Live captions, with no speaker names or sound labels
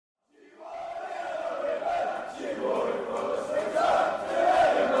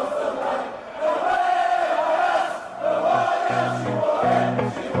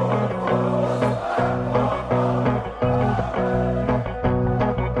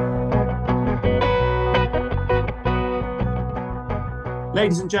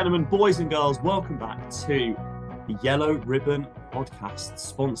Ladies and gentlemen, boys and girls, welcome back to the Yellow Ribbon podcast,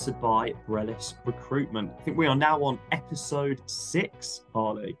 sponsored by Recruitment. I think we are now on episode 6,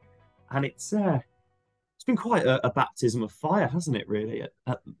 Harley, and it's been quite a baptism of fire, hasn't it? Really,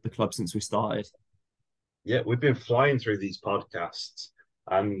 at the club since we started. Yeah, we've been flying through these podcasts,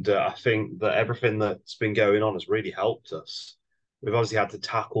 and I think that everything that's been going on has really helped us. We've obviously had to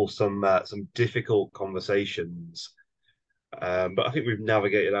tackle some difficult conversations, but I think we've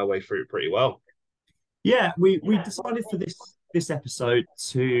navigated our way through it pretty well. Yeah, we decided for this episode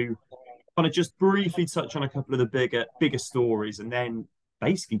to kind of just briefly touch on a couple of the bigger stories, and then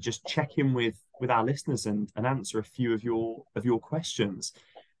basically just check in with our listeners and answer a few of your questions.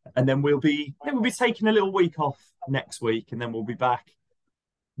 And then we'll be taking a little week off next week, and then we'll be back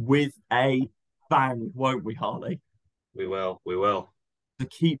with a bang, won't we, Harley? We will. To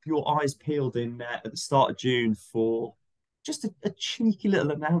keep your eyes peeled in at the start of June for just a cheeky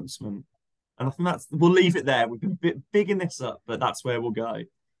little announcement. And I think we'll leave it there. We've been bigging this up, but that's where we'll go.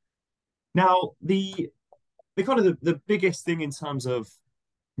 Now, the kind of the biggest thing in terms of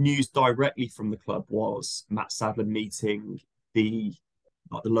news directly from the club was Matt Sadler meeting the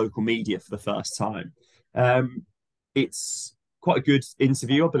local media for the first time. It's quite a good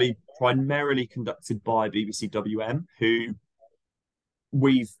interview, I believe, primarily conducted by BBC WM, who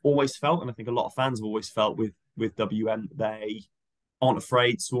we've always felt, and I think a lot of fans have always felt with WM, they aren't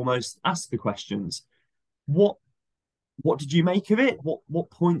afraid to almost ask the questions. What did you make of it?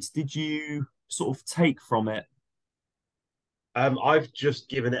 What points did you sort of take from it? I've just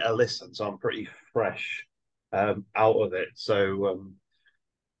given it a listen, so I'm pretty fresh out of it. So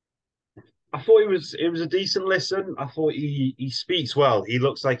I thought it was a decent listen. I thought he speaks well. He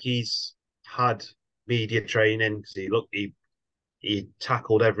looks like he's had media training because he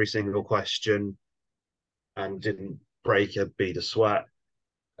tackled every single question and didn't break a bead of sweat.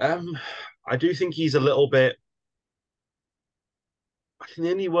 I do think he's a little bit. I think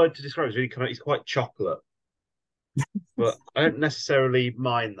the only word to describe is really he's quite chocolate, but I don't necessarily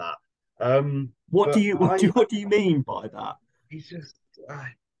mind that. What do But you what do you mean by that? he's just.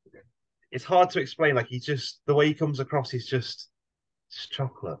 It's hard to explain. Like he's just the way he comes across. He's just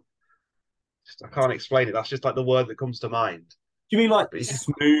chocolate. I can't explain it. That's just like the word that comes to mind. Do you mean like But he's just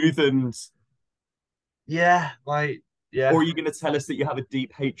smooth and, yeah, like yeah. or are you going to tell us that you have a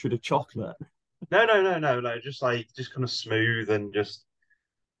deep hatred of chocolate? No. Just kind of smooth and just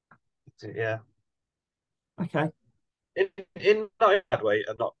yeah. Okay. In not in a bad way,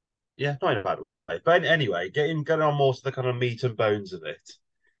 and not in a bad way. But anyway, getting on more to the kind of meat and bones of it.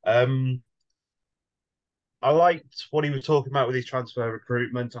 Um, I liked what he was talking about with his transfer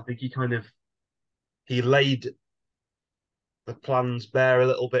recruitment. I think he laid the plans bare a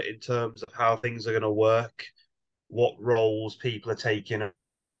little bit in terms of how things are going to work, what roles people are taking,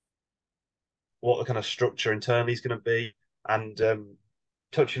 what the kind of structure internally is going to be, and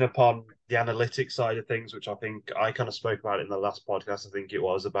touching upon the analytics side of things, which I think I kind of spoke about in the last podcast. I think it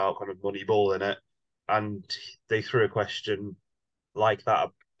was about kind of Moneyball in it, and they threw a question like that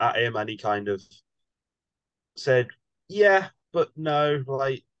at him, and he kind of said, "Yeah, but no,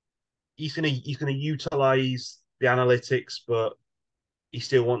 like he's gonna utilize the analytics, but he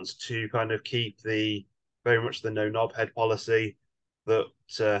still wants to kind of keep the very much the no knob head policy that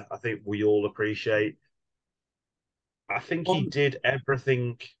I think we all appreciate." I think he On did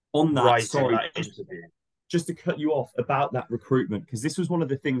everything on that, right in sorry, that interview. just to cut you off about that recruitment, because this was one of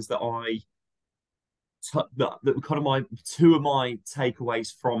the things that that kind of my two of my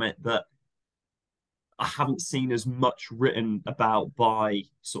takeaways from it that I haven't seen as much written about by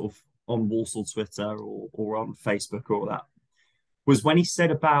sort of on Walsall Twitter or on Facebook or all that, was when he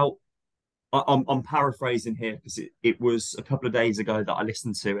said about, I'm paraphrasing here because it was a couple of days ago that I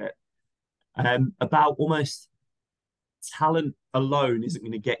listened to it, about almost talent alone isn't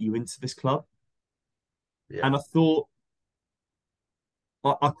going to get you into this club. Yeah, And I thought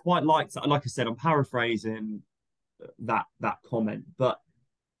I quite liked that. Like I said, I'm paraphrasing that comment, but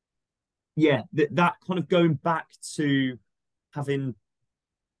yeah, that kind of going back to having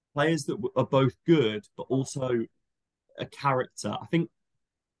players that are both good but also a character. I think,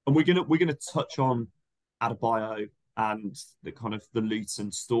 and we're gonna touch on Adebayo and the kind of the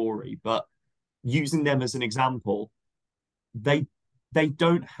Luton story, but using them as an example, they they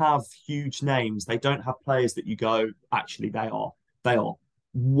don't have huge names. They don't have players that you go, actually, they are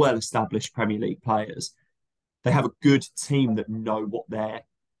well established Premier League players. They have a good team that know what their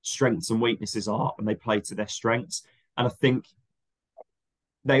strengths and weaknesses are, and they play to their strengths. And I think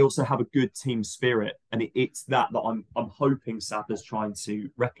they also have a good team spirit, and it's that I'm hoping Sadler's trying to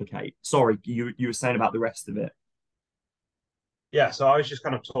replicate. Sorry, you were saying about the rest of it. Yeah, so I was just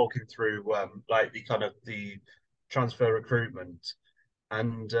kind of talking through like the kind of the transfer recruitment,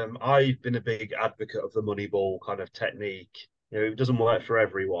 and I've been a big advocate of the money ball kind of technique. You know, it doesn't work for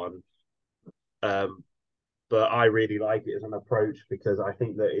everyone, um, but I really like it as an approach because I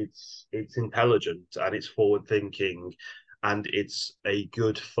think that it's intelligent and it's forward thinking, and it's a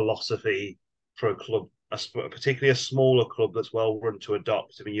good philosophy for a club, particularly a smaller club that's well run to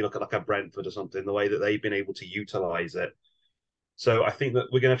adopt. I mean, you look at like a Brentford or something, the way that they've been able to utilize it. So I think that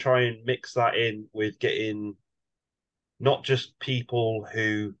we're going to try and mix that in with getting not just people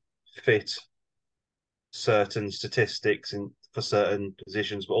who fit certain statistics in, for certain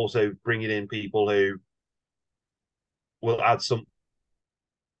positions, but also bringing in people who will add some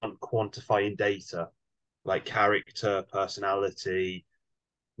quantifying data like character, personality,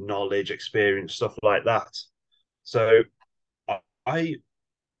 knowledge, experience, stuff like that. So I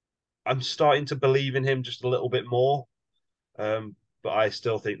I'm starting to believe in him just a little bit more. But I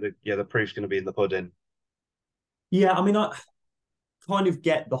still think that yeah, the proof's going to be in the pudding. Yeah, I mean, I kind of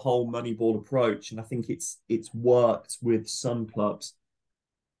get the whole Moneyball approach, and I think it's worked with some clubs.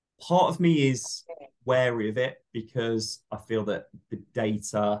 Part of me is wary of it because I feel that the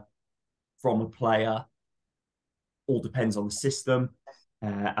data from a player all depends on the system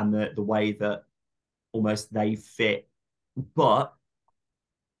and the way that almost they fit. But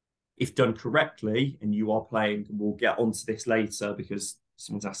if done correctly, and you are playing, and we'll get onto this later because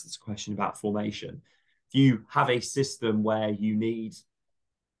someone's asked us a question about formation. If you have a system where you need,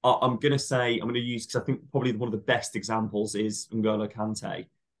 I'm going to say, I'm going to use, because I think probably one of the best examples is N'Golo Kante,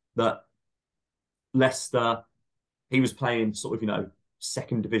 that Leicester, he was playing sort of,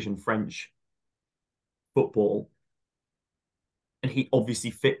 second division French football, and he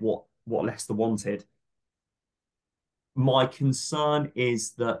obviously fit what Leicester wanted. My concern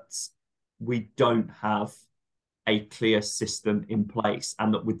is that we don't have a clear system in place,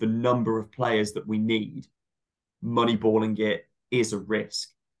 and that with the number of players that we need, moneyballing it is a risk.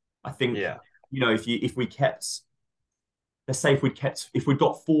 I think, Yeah, if we kept, let's say if we'd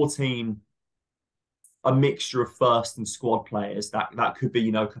got 14, a mixture of first and squad players, that could be,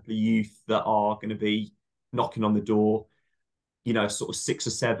 a couple of youth that are going to be knocking on the door, sort of six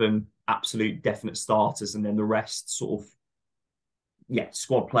or seven absolute definite starters, and then the rest sort of, yeah,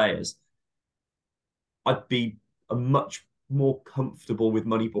 squad players. I'd be a much more comfortable with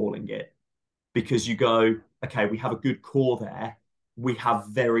moneyballing it because you go, okay, we have a good core there. We have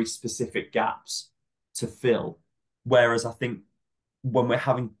very specific gaps to fill. Whereas I think when we're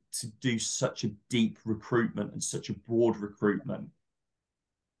having to do such a deep recruitment and such a broad recruitment,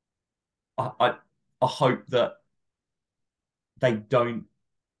 I hope that they don't,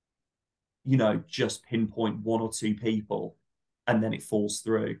 just pinpoint one or two people and then it falls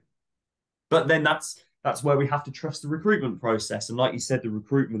through. But then that's where we have to trust the recruitment process. And like you said, the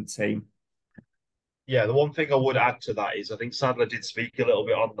recruitment team. yeah. The one thing I would add to that is I think Sadler did speak a little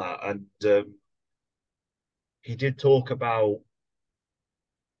bit on that, and he did talk about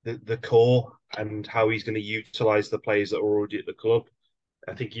the core and how he's going to utilize the players that are already at the club.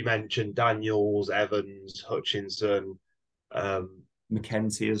 I think you mentioned Daniels, Evans, Hutchinson, um,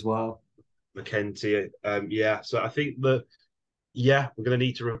 McKenty as well. McKenty. Yeah, so I think that yeah, we're going to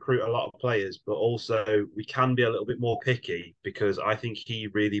need to recruit a lot of players, but also we can be a little bit more picky because I think he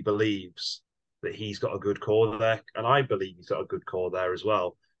really believes that he's got a good core there, and I believe he's got a good core there as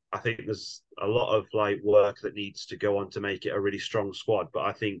well. I think there's a lot of like work that needs to go on to make it a really strong squad, but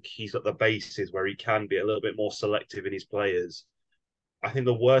I think he's got the bases where he can be a little bit more selective in his players. I think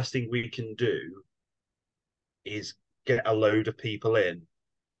the worst thing we can do is get a load of people in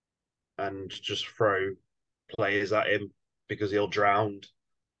and just throw players at him because he'll drown.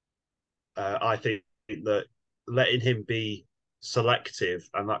 I think that letting him be selective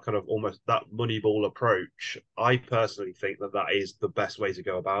and that kind of almost that moneyball approach, I personally think that that is the best way to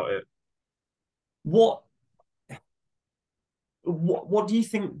go about it. What what do you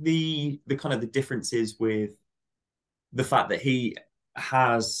think the kind of the difference is with the fact that he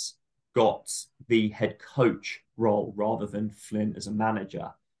has got the head coach role rather than Flint as a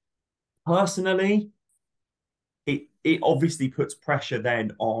manager? Personally, it obviously puts pressure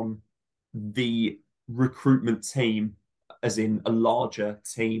then on the recruitment team, as in a larger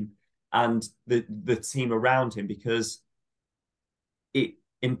team, and the team around him, because it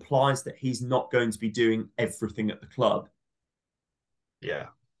implies that he's not going to be doing everything at the club. Yeah,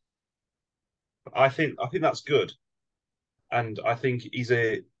 I think that's good, and I think he's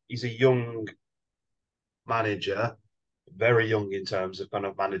a young manager, very young in terms of kind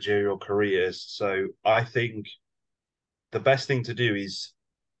of managerial careers. So I think the best thing to do is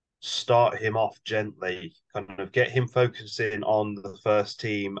start him off gently, kind of get him focusing on the first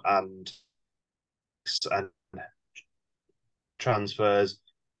team and transfers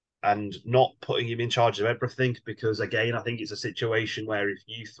and not putting him in charge of everything because again, I think it's a situation where if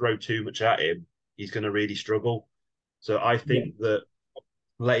you throw too much at him, he's going to really struggle. So I Yeah. think that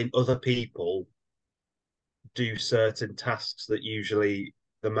letting other people do certain tasks that usually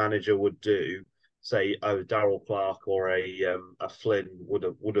the manager would do, say Daryl Clark or a Flynn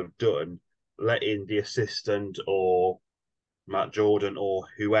would have done, letting the assistant or Matt Jordan or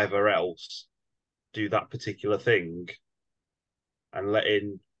whoever else do that particular thing, and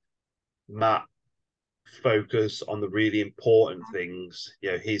letting Matt focus on the really important things,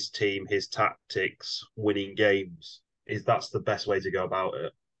 his team, his tactics, winning games. That's the best way to go about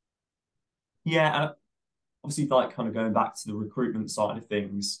it. Yeah, and obviously, like kind of going back to the recruitment side of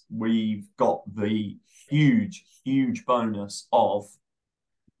things, we've got the huge, huge bonus of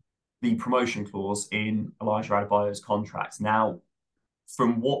the promotion clause in Elijah Adebayo's contract. Now,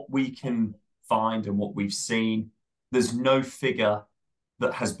 from what we can find and what we've seen, there's no figure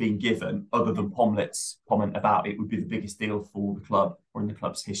that has been given other than Pomlet's comment about it would be the biggest deal for the club or in the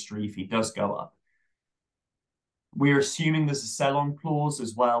club's history if he does go up. We're assuming there's a sell-on clause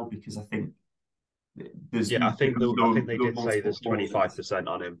as well because I think there's Yeah, I think I think they there are did say multiple there's clauses, 25%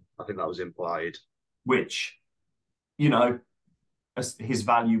 on him. I think that was implied. which, you know, his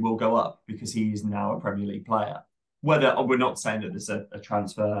value will go up because he is now a Premier League player. Whether we're not saying that there's a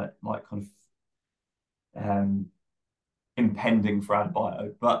transfer like kind of impending for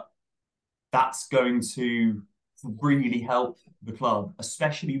Adebayo, but that's going to really help the club,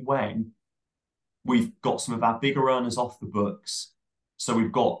 especially when we've got some of our bigger earners off the books. So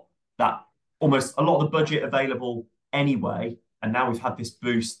we've got that almost a lot of the budget available anyway. And now we've had this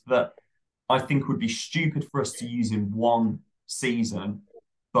boost that I think would be stupid for us to use in one season.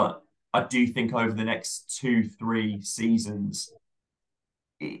 But I do think over the next 2, 3 seasons,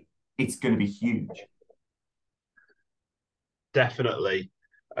 it, it's going to be huge. Definitely.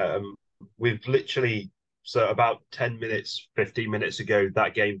 Um, we've literally, so about 10 minutes, 15 minutes ago,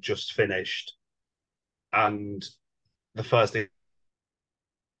 that game just finished. And the first thing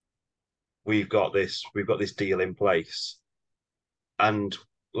we've got this deal in place. And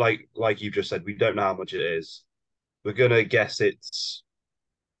like you just said, we don't know how much it is. We're gonna guess it's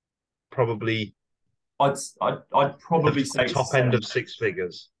probably I'd the probably say it's a top end of seven. six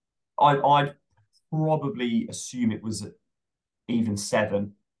figures. I'd probably assume it was even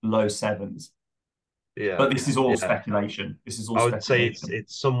seven, low sevens. Yeah, But this is all yeah. speculation. This is all I would say it's speculation.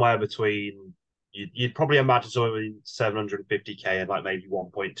 it's somewhere between you'd probably imagine somewhere between 750K and like maybe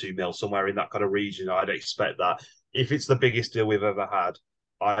 1.2 mil, somewhere in that kind of region. I'd expect that. If it's the biggest deal we've ever had,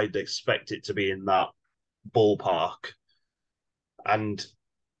 I'd expect it to be in that ballpark. And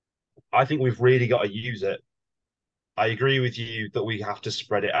I think we've really got to use it. I agree with you that we have to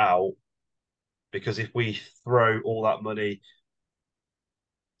spread it out because if we throw all that money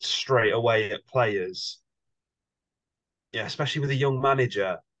straight away at players, yeah, especially with a young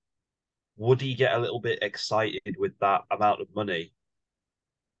manager, would he get a little bit excited with that amount of money?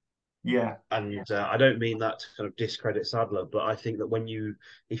 Yeah, And I don't mean that to kind of discredit Sadler, but I think that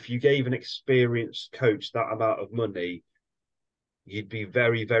if you gave an experienced coach that amount of money, you'd be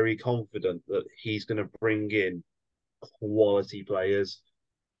very, very confident that he's going to bring in quality players.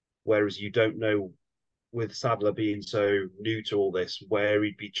 Whereas you don't know with Sadler being so new to all this, where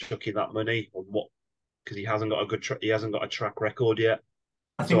he'd be chucking that money on what because he hasn't got a track record yet.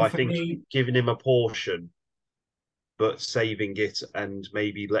 I So think I for think me, giving him a portion but saving it and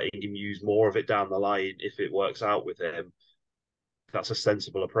maybe letting him use more of it down the line if it works out with him, that's a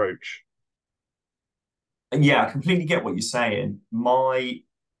sensible approach. yeah, I completely get what you're saying. My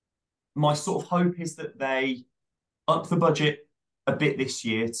sort of hope is that they up the budget a bit this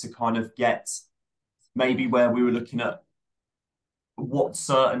year to kind of get maybe where we were looking at what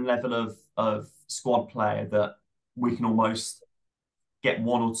certain level of squad player that we can almost get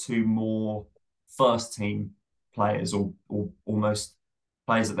one or two more first team players or almost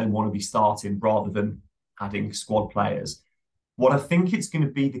players that they want to be starting rather than adding squad players. What I think it's going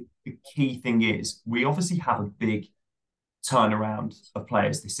to be the key thing is we obviously have a big turnaround of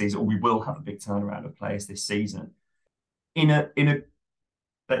players this season, or we will have a big turnaround of players this season. In a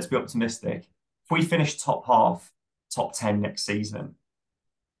let's be optimistic. If we finish top half, top 10 next season,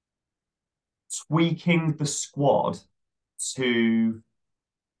 tweaking the squad to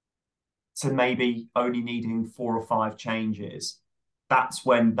to maybe only needing 4 or 5 changes, that's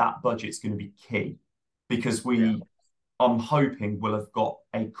when that budget's going to be key because Yeah. I'm hoping we'll have got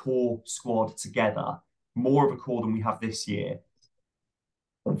a core squad together, more of a core than we have this year,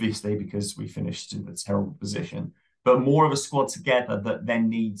 obviously because we finished in a terrible position, but more of a squad together that then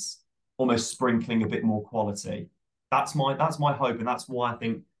needs almost sprinkling a bit more quality. That's my hope, and that's why I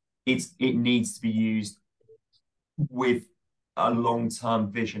think it needs to be used with a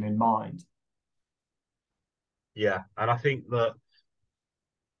long-term vision in mind. Yeah, and I think that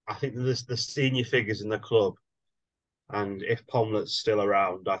the senior figures in the club, and if Pomlet's still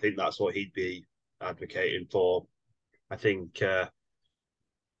around, I think that's what he'd be advocating for. I think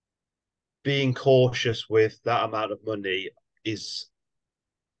being cautious with that amount of money is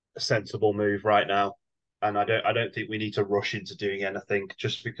a sensible move right now. And I don't think we need to rush into doing anything.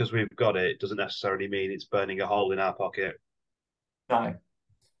 Just because we've got it doesn't necessarily mean it's burning a hole in our pocket. No.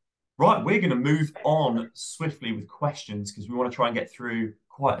 Right, we're going to move on swiftly with questions because we want to try and get through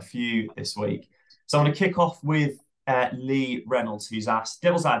quite a few this week. So I'm going to kick off with Lee Reynolds, who's asked,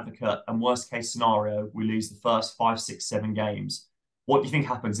 Devil's advocate and worst case scenario, we lose the first 5, 6, 7 games. What do you think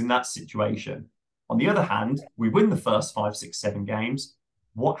happens in that situation? On the other hand, we win the first 5, 6, 7 games.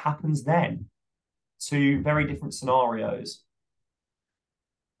 What happens then? Two very different scenarios.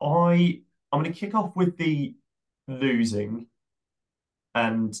 I'm going to kick off with the losing,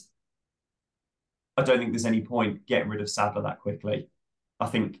 and I don't think there's any point getting rid of Sadler that quickly. I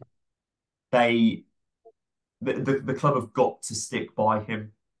think they the club have got to stick by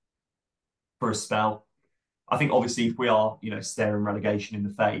him for a spell. I think obviously if we are, staring relegation in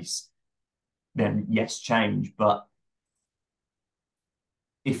the face, then yes, change. But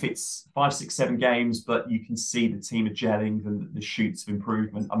if it's 5, 6, 7 games, but you can see the team are gelling and the shoots of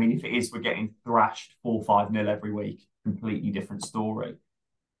improvement. I mean, if it is we're getting thrashed 4-5-0 every week, completely different story.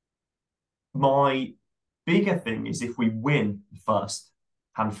 My bigger thing is if we win the first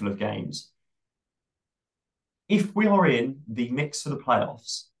handful of games, if we are in the mix for the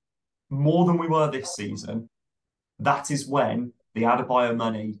playoffs more than we were this season, that is when the Adebayo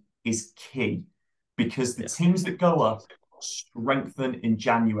money is key because the Yeah. teams that go up strengthen in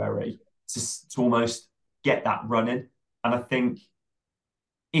January to almost get that running. And I think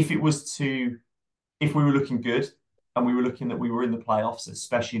if it was to, if we were looking good and we were looking that we were in the playoffs,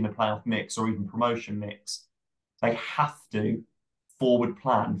 especially in the playoff mix or even promotion mix, they have to forward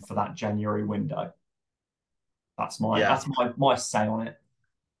plan for that January window. That's my Yeah. that's my my say on it.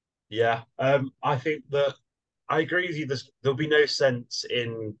 Yeah. I think that I agree with you. There'll be no sense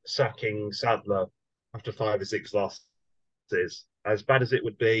in sacking Sadler after 5 or 6 losses. As bad as it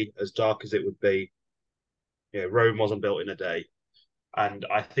would be, as dark as it would be, Rome wasn't built in a day. And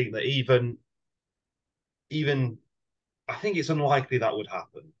I think that even I think it's unlikely that would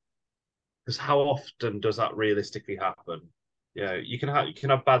happen. Because how often does that realistically happen? You can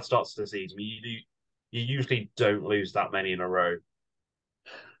have bad starts to the season. You usually don't lose that many in a row.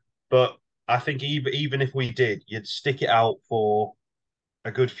 But I think even if we did, you'd stick it out for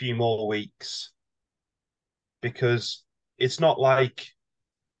a good few more weeks because it's not like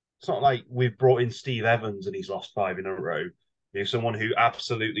it's not like we've brought in Steve Evans and he's lost 5 in a row. Someone who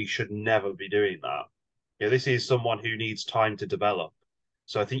absolutely should never be doing that. This is someone who needs time to develop.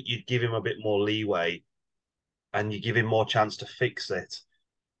 So I think you'd give him a bit more leeway and you give him more chance to fix it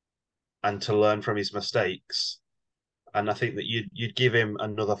and to learn from his mistakes. And I think that you'd give him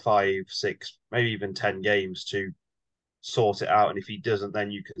another 5, 6, maybe even 10 games to sort it out. And if he doesn't, then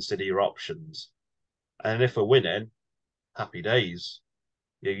you consider your options. And if we're winning, happy days.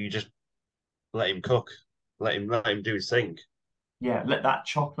 You just let him cook, let him do his thing. Yeah, let that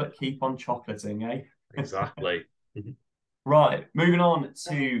chocolate keep on chocolating, eh? Exactly. Right, moving on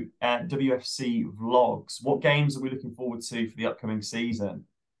to WFC vlogs. What games are we looking forward to for the upcoming season?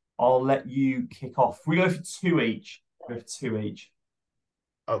 I'll let you kick off. We go for two each. Go for two each.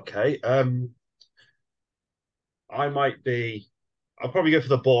 Okay. I might be. I'll probably go for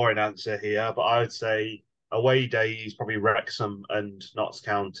the boring answer here, but I would say away days probably Wrexham and Notts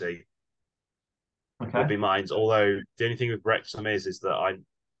County would Okay. be mine. Although the only thing with Wrexham is that I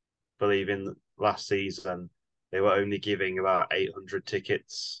believe in last season they were only giving about 800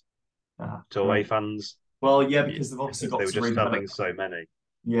 tickets Ah, to away great. fans Well, yeah, because they've obviously because they got were to just redevelop. selling so many.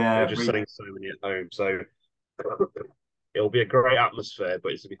 They were Yeah, just selling so many at home. So it'll be a great atmosphere,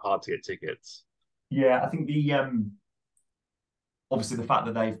 but it's gonna be hard to get tickets. yeah. I think the obviously the fact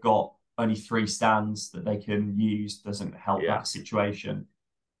that they've got only 3 stands that they can use doesn't help Yeah, that situation.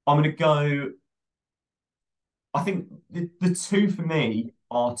 I'm going to go. I think the two for me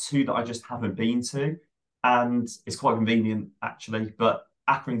are two that I just haven't been to, and it's quite convenient actually. But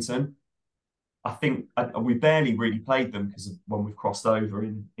Accrington, I think we barely really played them because of when we've crossed over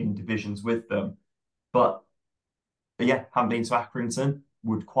in divisions with them. But yeah, haven't been to Accrington.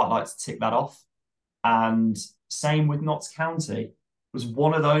 Would quite like to tick that off. And same with Notts County. It was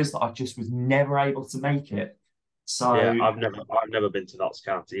one of those that I just was never able to make it. Yeah, So I've never been to Notts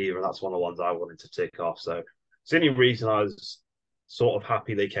County either, and that's one of the ones I wanted to tick off. So it's the only reason I was sort of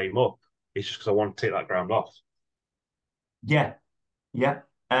happy they came up. It's just because I want to take that ground off. yeah, yeah.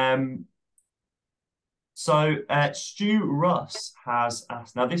 Stu Russ has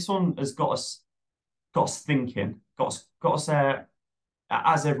asked. Now this one has got us thinking. Got us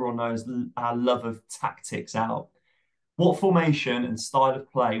as everyone knows, our love of tactics out. What formation and style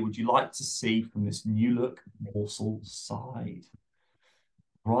of play would you like to see from this new look Walsall side?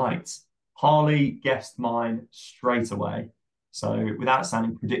 Right. Harley guessed mine straight away. So without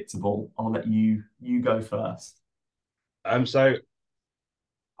sounding predictable, I'll let you go first. So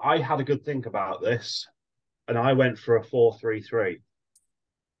I had a good think about this, and I went for a 4-3-3.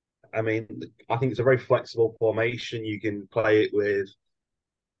 I mean, I think it's a very flexible formation. You can play it with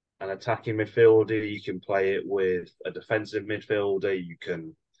an attacking midfielder, you can play it with a defensive midfielder, you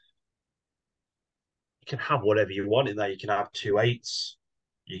can have whatever you want in there. You can have two eights,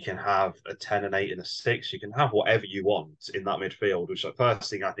 you can have a 10, an 8, and a 6. You can have whatever you want in that midfield, which the first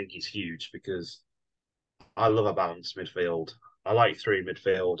thing I think is huge because I love a balanced midfield. I like three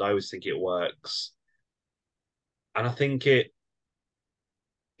midfield. I always think it works. And I think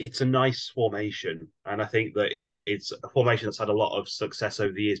it's a nice formation. And I think that it's a formation that's had a lot of success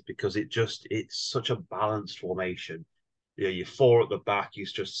over the years because it's such a balanced formation. You know, your four at the back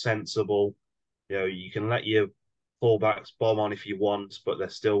is just sensible. You know, you can let your fullbacks bomb on if you want, but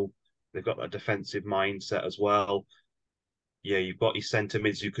they've got that defensive mindset as well. Yeah, you've got your centre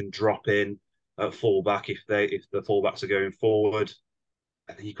mids who can drop in at fullback if the fullbacks are going forward.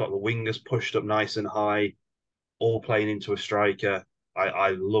 And then you've got the wingers pushed up nice and high, all playing into a striker.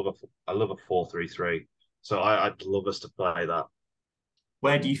 I love a 4-3-3. So I'd love us to play that.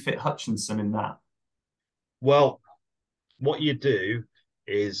 Where do you fit Hutchinson in that? Well, what you do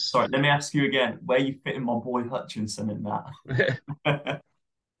is Sorry, let me ask you again. Where you fitting my boy Hutchinson in that?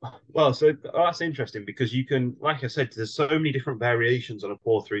 well, so that's interesting because you can, like I said, there's so many different variations on a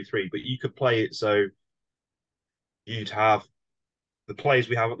 4-3-3, but you could play it so you'd have the players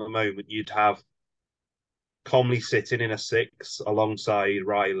we have at the moment, you'd have Comley sitting in a six alongside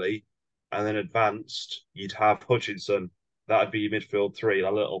Riley, and then advanced, you'd have Hutchinson. That'd be your midfield three,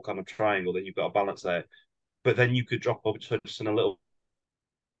 a little kind of triangle. Then you've got a balance there. But then you could drop Hutchinson a little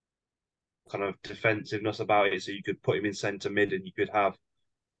kind of defensiveness about it. So you could put him in centre mid and you could have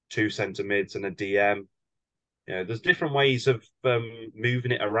two centre mids and a DM. You know, there's different ways of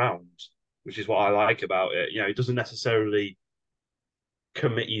moving it around, which is what I like about it. You know, it doesn't necessarily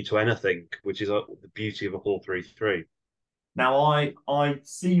commit you to anything, which is the beauty of a 4-3-3. Now I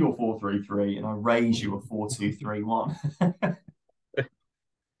see your 4-3-3 and I raise you a 4-2-3-1.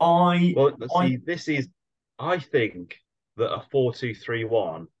 I Well, I see, I think that a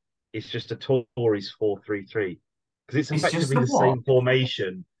 4-2-3-1 is just a Tories 4-3-3 because it's it's just effectively a the what? same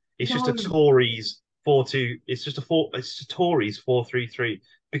formation. It's just a No. Tories 4-2. It's a Tories 4-3-3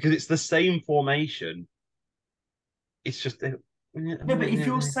 because it's the same formation. It's just No, but if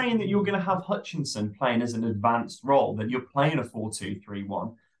you're saying that you're going to have Hutchinson playing as an advanced role, then you're playing a 4-2-3-1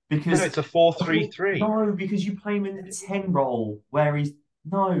 no, because it's a 4-3-3. no, because you play him in the 10 role where he's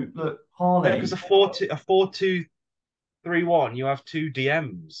no, look, No, because Harley. a 4-2-3-1, you have two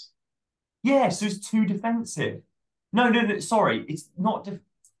DMs. Yeah, so it's too defensive. No, no, no, sorry, it's not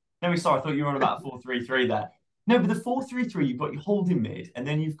no, sorry, I thought you were on about 4-3-3 there. No, but the 4-3-3, you've got your holding mid, and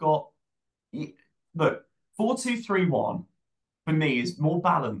then you've got look, 4-2-3-1 for me is more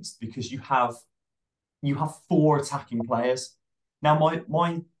balanced because you have four attacking players. Now,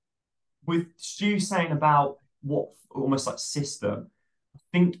 my with Stu saying about what almost like system, I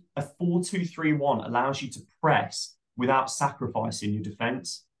think a 4-2-3-1 allows you to press without sacrificing your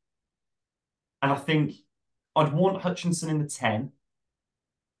defense. And I think I'd want Hutchinson in the 10,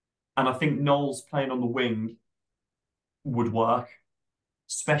 and I think Knowles playing on the wing would work,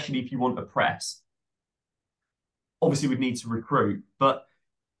 especially if you want a press. Obviously, we'd need to recruit, but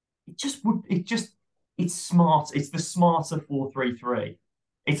it's smart. It's the smarter 4-3-3.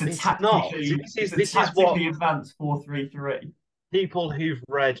 It's not. See, It's a this is what tactically advanced 4-3-3. people who've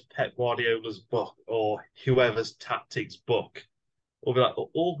read Pep Guardiola's book or whoever's tactics book will be like,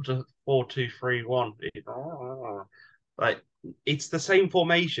 oh, just 4-2-3-1. Like, it's the same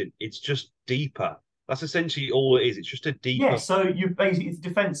formation, it's just deeper. That's essentially all it is. It's just a Yeah, deeper, so you basically it's a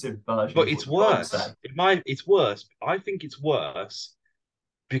defensive version, but is what it's you're trying to say. worse. It's worse. I think it's worse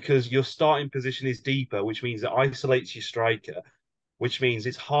because your starting position is deeper, which means it isolates your striker, which means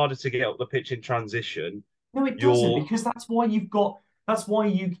it's harder to get up the pitch in transition. No, it doesn't, You're because that's why you've got. That's why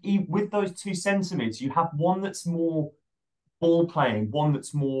with those two centre mids, you have one that's more ball playing, one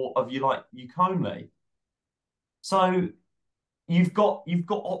that's more of you like you Conley. So you've got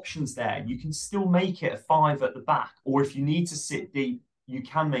options there. You can still make it a five at the back, or if you need to sit deep, you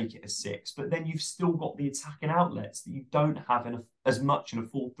can make it a six. But then you've still got the attacking outlets that you don't have as much in a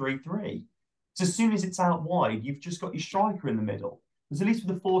 4-3-3. So as soon as it's out wide, you've just got your striker in the middle. Because at least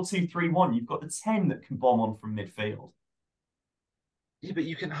with the 4-2-3-1, you've got the 10 that can bomb on from midfield. Yeah, but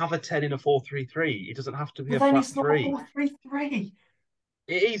you can have a 10 in a 4-3-3. It doesn't have to be But a then flat it's not a three. 4-3-3.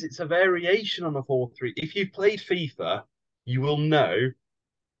 It is, it's a variation on a 4-3. If you've played FIFA, you will know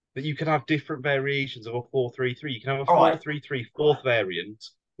that you can have different variations of a 4-3-3. You can have a All right, 4-3-3 fourth variant,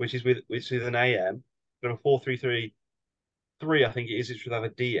 which is an AM, but a 4-3-3-3, I think it is, which would have a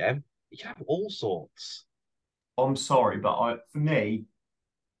DM. You can have all sorts. I'm sorry, but for me,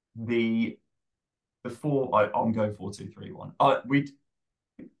 the I'm going 4-2-3-1. We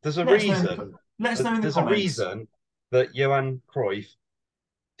There's a let us know in the reason. let us know in the There's a comments. reason that Johan Cruyff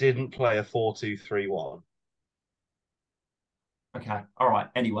didn't play a 4-2-3-1. Okay, all right.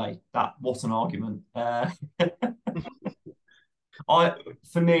 Anyway, that what an argument. I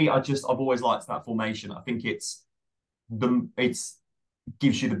for me, I've always liked that formation. I think it's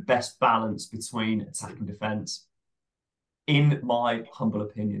gives you the best balance between attack and defense, in my humble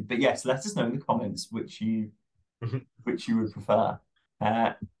opinion. But yes, let us know in the comments which you would prefer,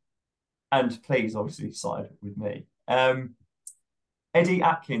 uh, and please obviously side with me. Eddie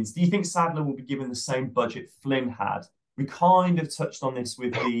Atkins, do you think Sadler will be given the same budget Flynn had? We kind of touched on this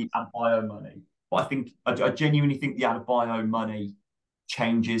with the Adebayo money, but I genuinely think the Adebayo money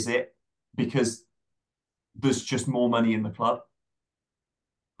changes it because there's just more money in the club,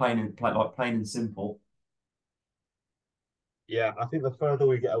 plain and simple. Yeah, I think the further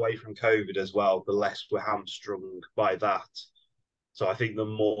we get away from COVID as well, the less we're hamstrung by that. So I think the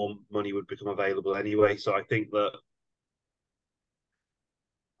more money would become available anyway. So I think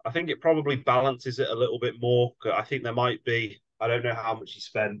it probably balances it a little bit more. I think there might be, I don't know how much he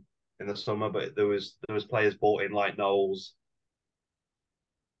spent in the summer, but there was players bought in like Knowles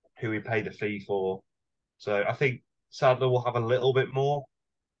who he paid a fee for. So I think Sadler will have a little bit more.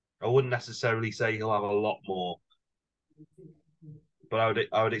 I wouldn't necessarily say he'll have a lot more, but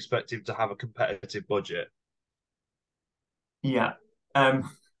I would expect him to have a competitive budget. Yeah.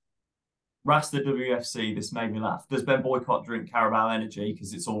 Rasta WFC, this made me laugh. Does Ben Boycott drink Carabao Energy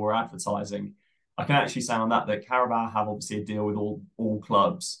because it's all we're advertising? I can actually say on that Carabao have obviously a deal with all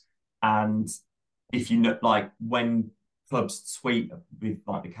clubs, and if you know, like when clubs tweet with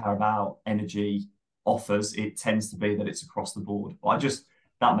like the Carabao Energy offers, it tends to be that it's across the board. But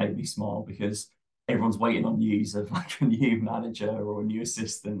that made me smile because everyone's waiting on news of like a new manager or a new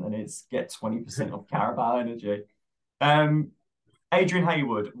assistant, and it's get 20% off Carabao Energy. Um, Adrian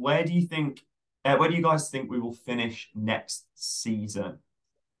Haywood, where do you guys think we will finish next season?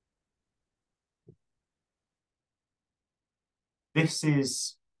 This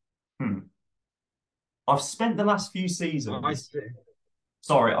is, hmm, I've spent the last few I seasons, think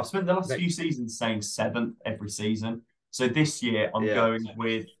sorry, I've spent the last few next, seasons saying seventh every season. So this year I'm yeah. going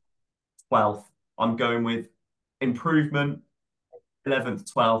with 12th. I'm going with improvement,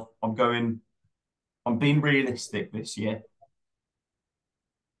 11th, 12th. I'm being realistic this year.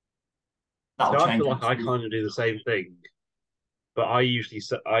 That'll So I change feel like next I week. kind of do the same thing, but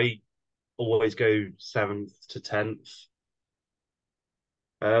I always go seventh to 10th.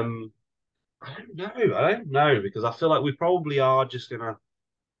 Um, I don't know. I don't know because I feel like we probably are just gonna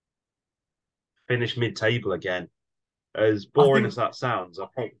finish mid-table again. As I boring as think that sounds, I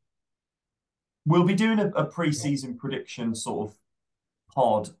probably we'll be doing a pre-season prediction sort of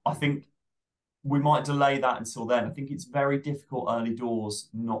pod. I think we might delay that until then. I think it's very difficult early doors,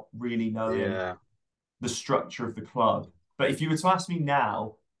 not really knowing yeah. the structure of the club. But if you were to ask me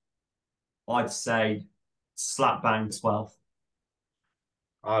now, I'd say slap bang 12th.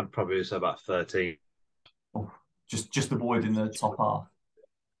 I'd probably say about 13. Oh, just avoiding the top half.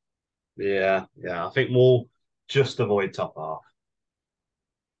 Yeah, yeah. I think we'll just avoid top half.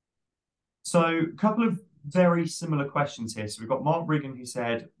 So a couple of very similar questions here. So we've got Mark Riggin who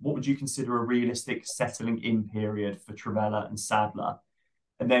said, what would you consider a realistic settling in period for Travella and Sadler?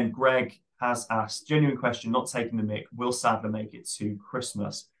 And then Greg has asked, genuine question, not taking the mic, will Sadler make it to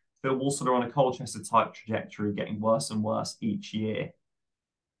Christmas? Phil Walsall are on a Colchester type trajectory, getting worse and worse each year.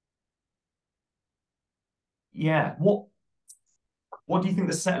 Yeah. What do you think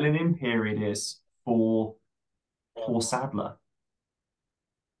the settling in period is for Sadler?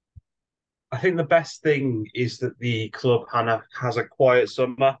 think the best thing is that the club Hannah has a quiet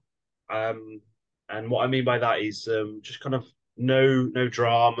summer. Um, and what I mean by that is just kind of no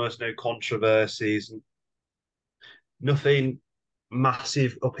dramas, no controversies, nothing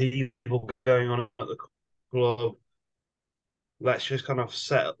massive upheaval going on at the club. Let's just kind of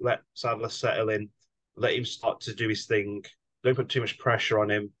let Sadler settle in, let him start to do his thing. Don't put too much pressure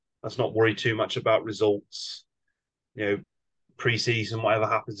on him. Let's not worry too much about results. You know, pre-season, whatever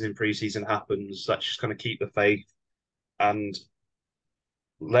happens in pre-season happens. Let's just kind of keep the faith and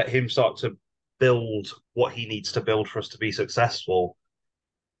let him start to build what he needs to build for us to be successful.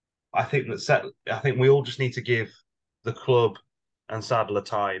 I think we all just need to give the club and Sadler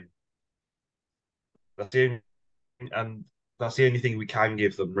time. That's the only, and that's the only thing we can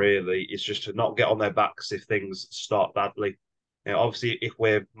give them really is just to not get on their backs if things start badly. Obviously, if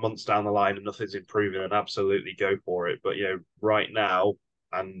we're months down the line and nothing's improving, then absolutely go for it. But right now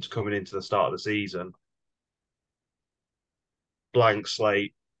and coming into the start of the season, blank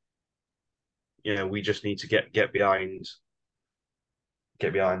slate. We just need to get behind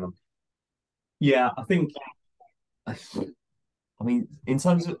them. Yeah, I think. I mean, in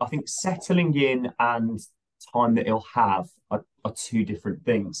terms of, I think settling in and time that he'll have are two different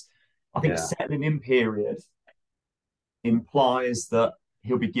things. I think Yeah, settling in period implies that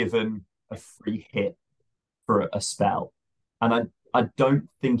he'll be given a free hit for a spell. And I don't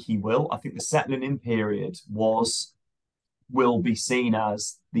think he will. I think the settling in period will be seen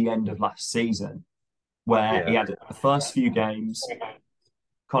as the end of last season, where he yeah. had the first few games,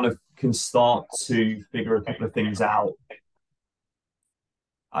 kind of can start to figure a couple of things out.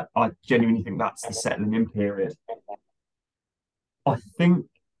 I genuinely think that's the settling in period. I think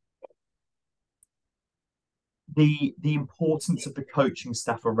the importance of the coaching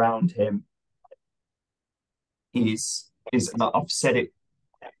staff around him is and I've said it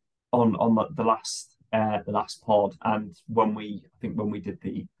on the last pod and when we did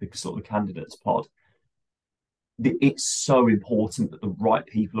the sort of the candidates pod, it's so important that the right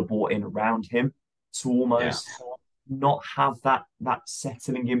people are brought in around him to Yeah. almost not have that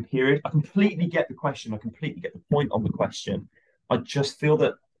settling in period. I completely get the question. I completely get the point on the question. I just feel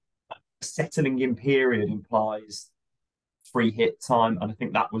that settling in period implies free hit time, and I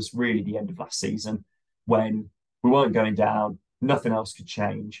think that was really the end of last season when we weren't going down. Nothing else could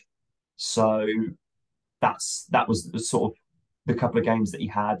change. So that was the sort of the couple of games that he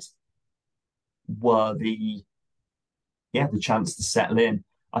had were the chance to settle in.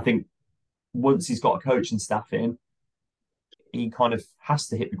 I think once he's got a coaching staff in, he kind of has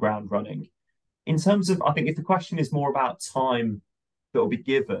to hit the ground running. In terms of, I think if the question is more about time that will be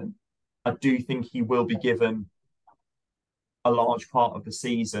given, I do think he will be given a large part of the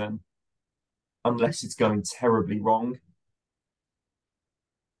season unless it's going terribly wrong.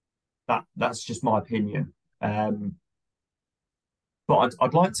 That's just my opinion. But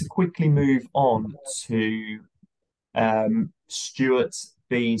I'd like to quickly move on to Stuart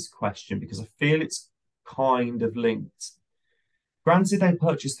B's question because I feel it's kind of linked. Granted, they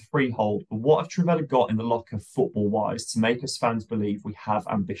purchased the freehold, but what have Trevella got in the locker football wise to make us fans believe we have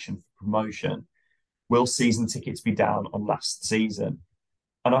ambition for promotion? Will season tickets be down on last season?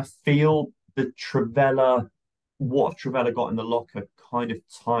 And I feel that what have Trevella got in the locker kind of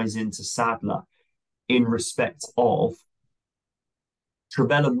ties into Sadler in respect of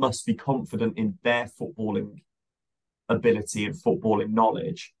Trevella must be confident in their footballing ability and footballing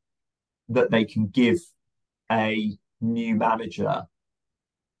knowledge that they can give a new manager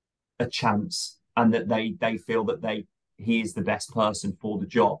a chance and that they feel that he is the best person for the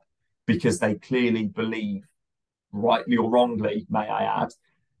job because they clearly believe, rightly or wrongly, may I add,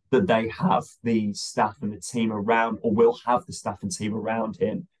 that they have the staff and the team around, or will have the staff and team around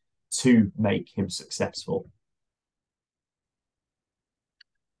him to make him successful.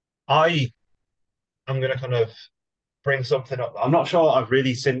 I am going to kind of bring something up. I'm not sure I've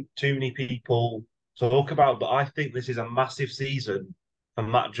really seen too many people talk about, but I think this is a massive season for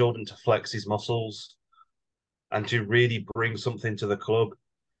Matt Jordan to flex his muscles and to really bring something to the club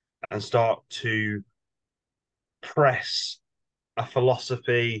and start to press a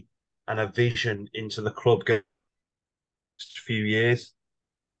philosophy and a vision into the club next few years.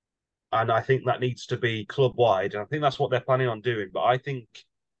 And I think that needs to be club wide. And I think that's what they're planning on doing. But I think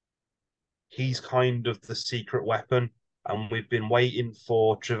he's kind of the secret weapon. And we've been waiting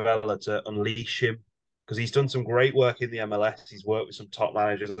for Trivella to unleash him because he's done some great work in the MLS. He's worked with some top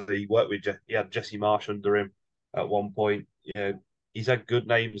managers. He had Jesse Marsh under him at one point. He's had good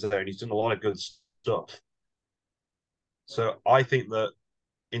names there and he's done a lot of good stuff. So I think that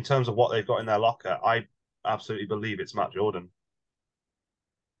in terms of what they've got in their locker, I absolutely believe it's Matt Jordan.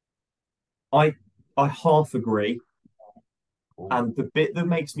 I I half agree, Ooh. and the bit that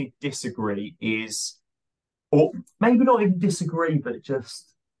makes me disagree is, or maybe not even disagree, but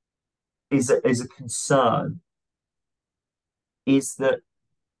just is a concern, is that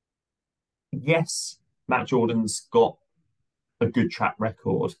yes, Matt Jordan's got a good track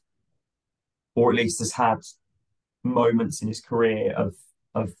record, or at least has had moments in his career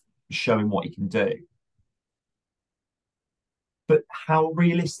of showing what he can do. But how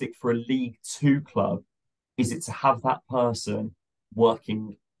realistic for a League Two club is it to have that person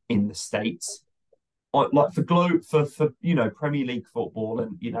working in the States? Like for Premier League football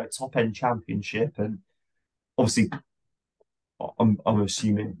and top end championship, and obviously I'm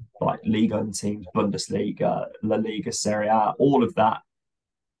assuming like Liga and teams, Bundesliga, La Liga, Serie A, all of that.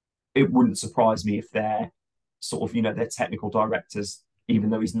 It wouldn't surprise me if they're sort of their technical directors, even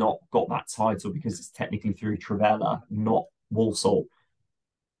though he's not got that title because it's technically through Trivella, not Walsall.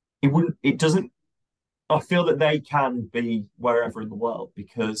 It doesn't. I feel that they can be wherever in the world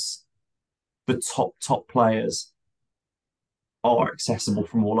because the top players are accessible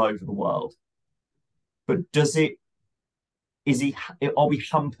from all over the world. But does it is he are we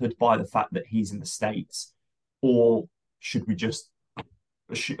hampered by the fact that he's in the States, or should we just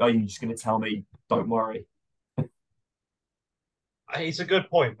are you just going to tell me don't worry? It's a good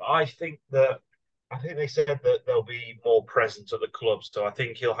point, but I think they said that they'll be more present at the club, so I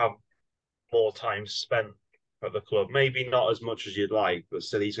think he'll have more time spent at the club. Maybe not as much as you'd like, but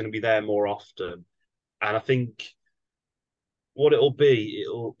still he's going to be there more often. And I think what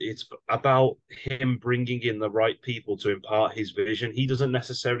it's about him bringing in the right people to impart his vision. He doesn't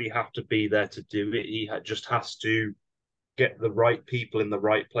necessarily have to be there to do it. Just has to get the right people in the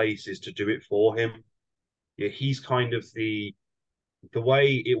right places to do it for him. Yeah, he's kind of the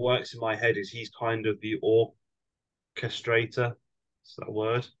way it works in my head is he's kind of the orchestrator. Is that a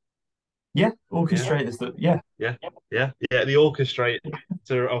word? Yeah, Yeah, orchestrators that. Yeah, yeah. The orchestrator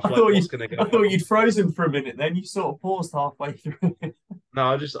of I like thought what's you going to I go thought on. you'd frozen for a minute. Then you sort of paused halfway through.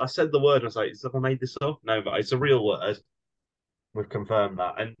 No, I said the word and I was like, have I made this up? No, but it's a real word. We've confirmed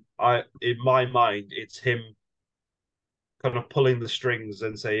that. And in my mind, it's him kind of pulling the strings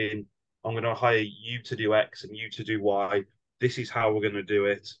and saying, I'm going to hire you to do X and you to do Y. This is how we're going to do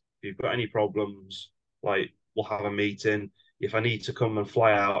it. If you've got any problems, like we'll have a meeting. If I need to come and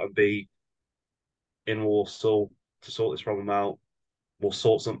fly out and be in Warsaw to sort this problem out, we'll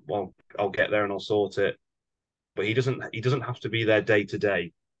sort some. Well, I'll get there and I'll sort it. But he doesn't have to be there day to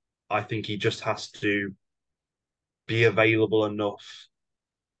day. I think he just has to be available enough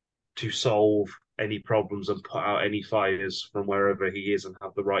to solve any problems and put out any fires from wherever he is and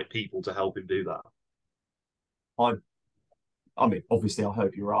have the right people to help him do that. I I mean, obviously, I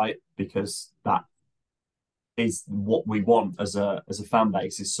hope you're right because that is what we want as a fan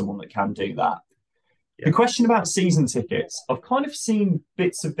base is someone that can do that. The Yeah. question about season tickets, I've kind of seen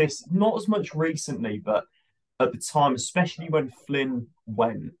bits of this, not as much recently, but at the time, especially when Flynn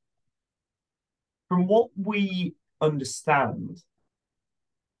went. From what we understand,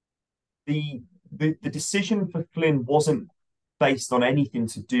 the the decision for Flynn wasn't based on anything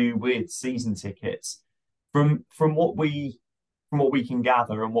to do with season tickets. From what we can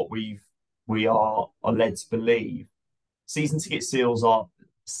gather and what we are led to believe, season ticket sales are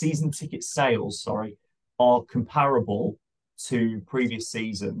season ticket sales, sorry, are comparable to previous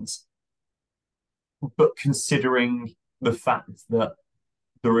seasons, but considering the fact that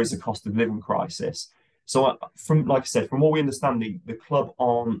there is a cost of living crisis. So, from like I said, from what we understand, the club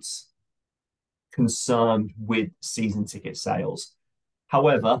aren't concerned with season ticket sales.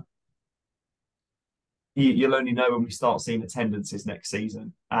 However, you'll only know when we start seeing attendances next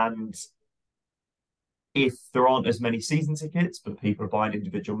season. And if there aren't as many season tickets, but people are buying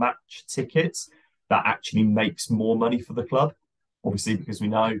individual match tickets, that actually makes more money for the club, obviously, because we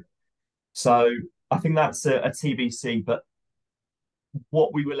know. So I think that's a TBC. But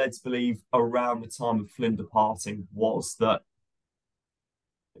what we were led to believe around the time of Flynn departing was that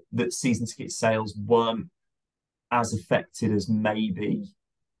season ticket sales weren't as affected as maybe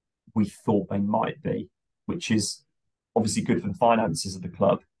we thought they might be, which is obviously good for the finances of the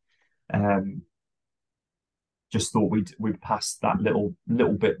club. Um, just thought we'd pass that little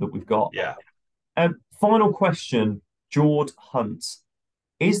bit that we've got. Yeah. Final question, Jord Hunt.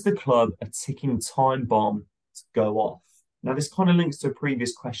 Is the club a ticking time bomb to go off? Now, this kind of links to a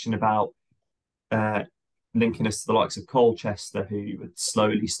previous question about uh, linking us to the likes of Colchester, who had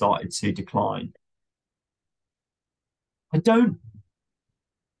slowly started to decline. I don't.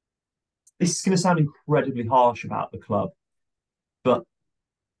 This is going to sound incredibly harsh about the club, but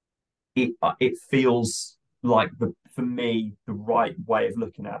it feels like for me the right way of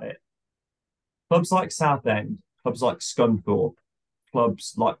looking at it. Clubs like Southend, clubs like Scunthorpe,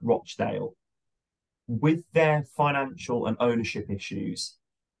 clubs like Rochdale, with their financial and ownership issues,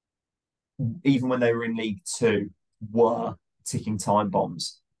 even when they were in League Two, were ticking time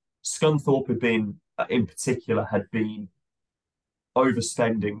bombs. Scunthorpe had been, in particular, had been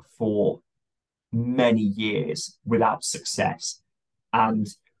overspending for many years without success. And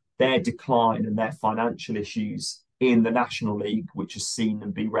their decline and their financial issues in the National League, which has seen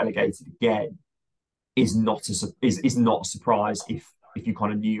them be relegated again, is not a surprise if you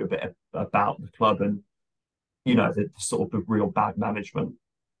kind of knew a bit about the club and the sort of the real bad management.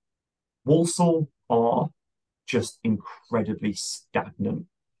 Walsall are just incredibly stagnant.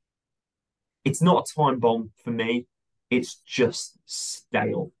 It's not a time bomb for me. It's just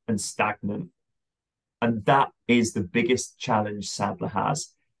stale and stagnant. And that is the biggest challenge Sadler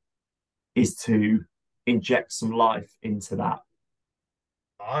has, is to inject some life into that.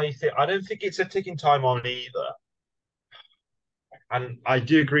 I don't think it's a ticking time on either. And I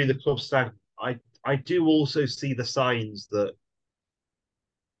do agree the club stand. I do also see the signs that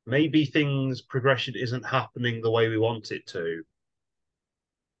maybe things progression isn't happening the way we want it to.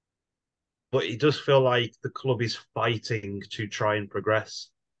 But it does feel like the club is fighting to try and progress.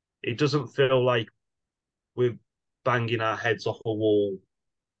 It doesn't feel like we're banging our heads off a wall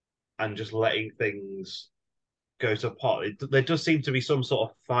and just letting things go to pot. There does seem to be some sort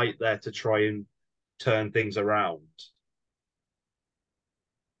of fight there to try and turn things around.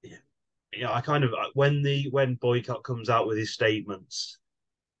 Yeah, I kind of when Boycott comes out with his statements,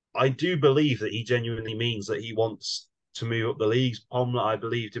 I do believe that he genuinely means that he wants to move up the leagues. Pomlet, I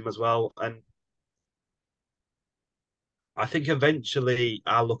believed him as well, and I think eventually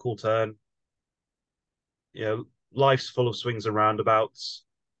our luck will turn. Life's full of swings and roundabouts,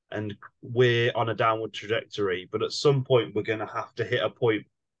 and we're on a downward trajectory. But at some point, we're going to have to hit a point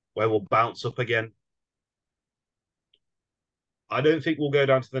where we'll bounce up again. I don't think we'll go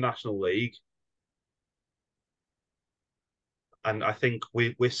down to the National League, and I think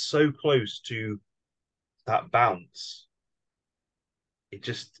we're so close to that bounce. It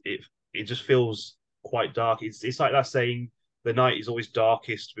just feels quite dark. It's like that saying, the night is always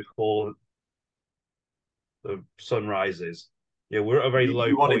darkest before the sun rises. Yeah, we're at a very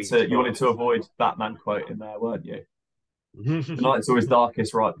low point, You but wanted to avoid Batman quote in there, weren't you? The night's always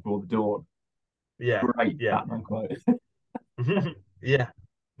darkest right before the dawn. yeah, Great yeah, Batman quote. yeah.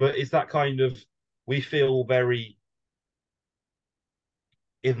 But it's that kind of, we feel very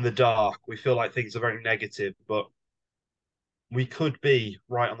in the dark. We feel like things are very negative, but we could be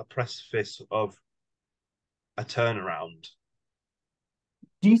right on the precipice of a turnaround.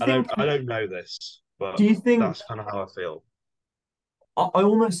 Do you I think? don't know this, Do but you think? that's kind of how I feel. I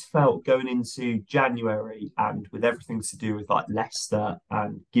almost felt going into January and with everything to do with like Leicester,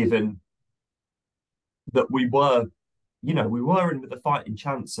 and given that we were in with a fighting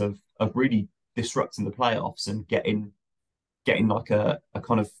chance of really disrupting the playoffs and getting like a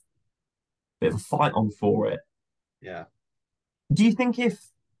kind of bit of a fight on for it. Yeah, Do you think if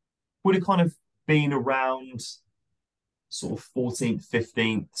would have kind of been around sort of 14th,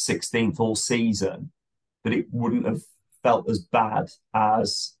 15th, 16th all season, that it wouldn't have felt as bad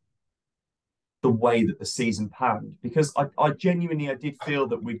as the way that the season panned? Because I genuinely I did feel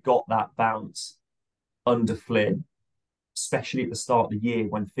that we got that bounce under Flynn, especially at the start of the year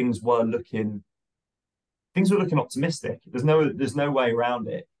when things were looking optimistic. There's no way around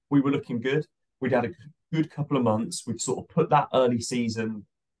it. We were looking good. We'd had a good couple of months. We'd sort of put that early season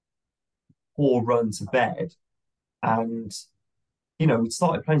poor run to bed, and we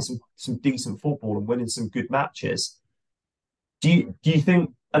started playing some decent football and winning some good matches. Do you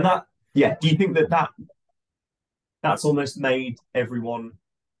think and that yeah, do you think that's almost made everyone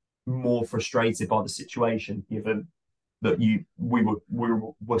more frustrated by the situation, given that you we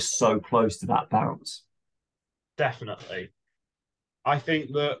were so close to that bounce? definitely. I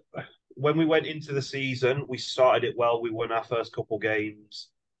think that when we went into the season, we started it well. We won our first couple games.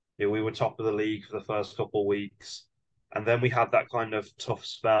 Yeah, we were top of the league for the first couple of weeks. And then we had that kind of tough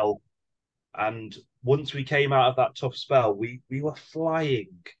spell. And once we came out of that tough spell, we were flying.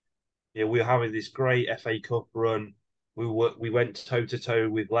 Yeah, we were having this great FA Cup run. We went toe to toe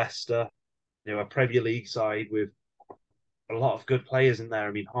with Leicester, a Premier League side with a lot of good players in there.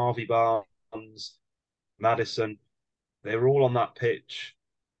 I mean, Harvey Barnes, Madison, they were all on that pitch,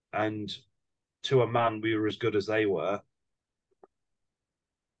 and to a man, we were as good as they were,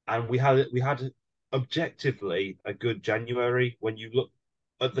 and we had objectively a good January. When you look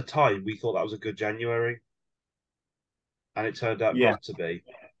at the time, we thought that was a good January, and it turned out Yeah, not to be.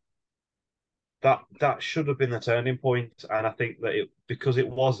 That should have been the turning point, and I think that it because it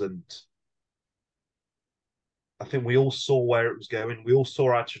wasn't. I think we all saw where it was going. We all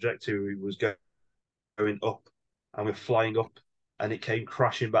saw our trajectory was going up, and we're flying up, and it came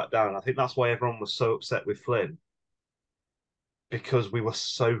crashing back down. I think that's why everyone was so upset with Flynn, because we were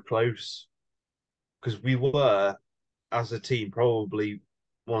so close. Because we were, as a team, probably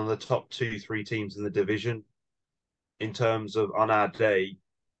one of the top two, three teams in the division in terms of on our day,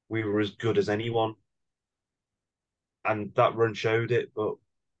 we were as good as anyone. And that run showed it. But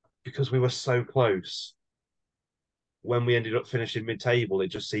because we were so close, when we ended up finishing mid table, it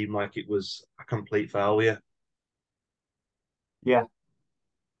just seemed like it was a complete failure. Yeah,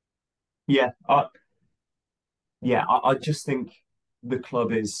 yeah, I just think the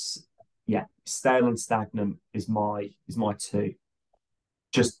club is, yeah, stale and stagnant is my two.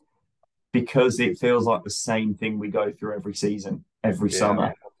 Just because it feels like the same thing we go through every season, every Yeah.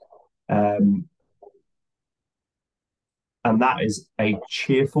 summer. Um, and that is a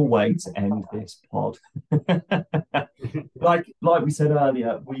cheerful way to end this pod. Like we said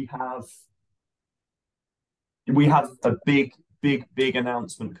earlier, we have a big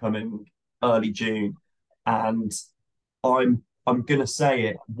announcement coming early June, and I'm gonna say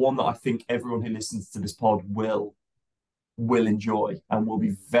it, one that I think everyone who listens to this pod will enjoy and will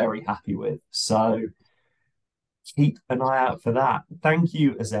be very happy with. So keep an eye out for that. Thank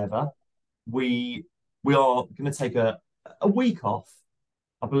you as ever. We we are going to take a week off.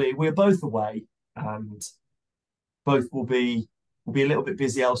 I believe we're both away, and both will be a little bit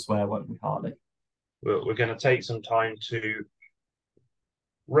busy elsewhere, won't we, Harley? We're going to take some time to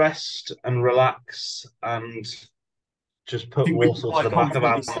rest and relax and just I put think we can Warsaw to quite the back of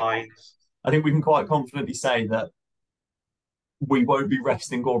our confidently minds. I think we can quite confidently say that we won't be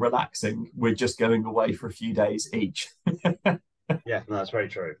resting or relaxing. We're just going away for a few days each. Yeah, no, that's very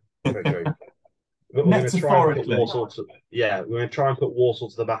true. Very true. But we're going to try and put Metaphorically. Warsaw to yeah, we're going to try and put Warsaw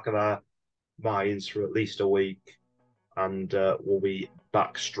to the back of our minds for at least a week, and we'll be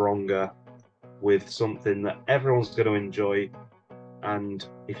back stronger with something that everyone's going to enjoy. And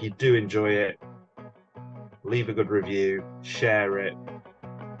if you do enjoy it, leave a good review, share it,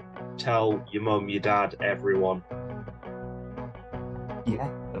 tell your mum, your dad, everyone. Yeah,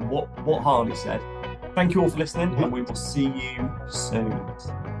 and what Harley said. Thank you all for listening, and See we will see you soon.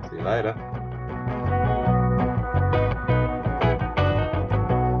 you later.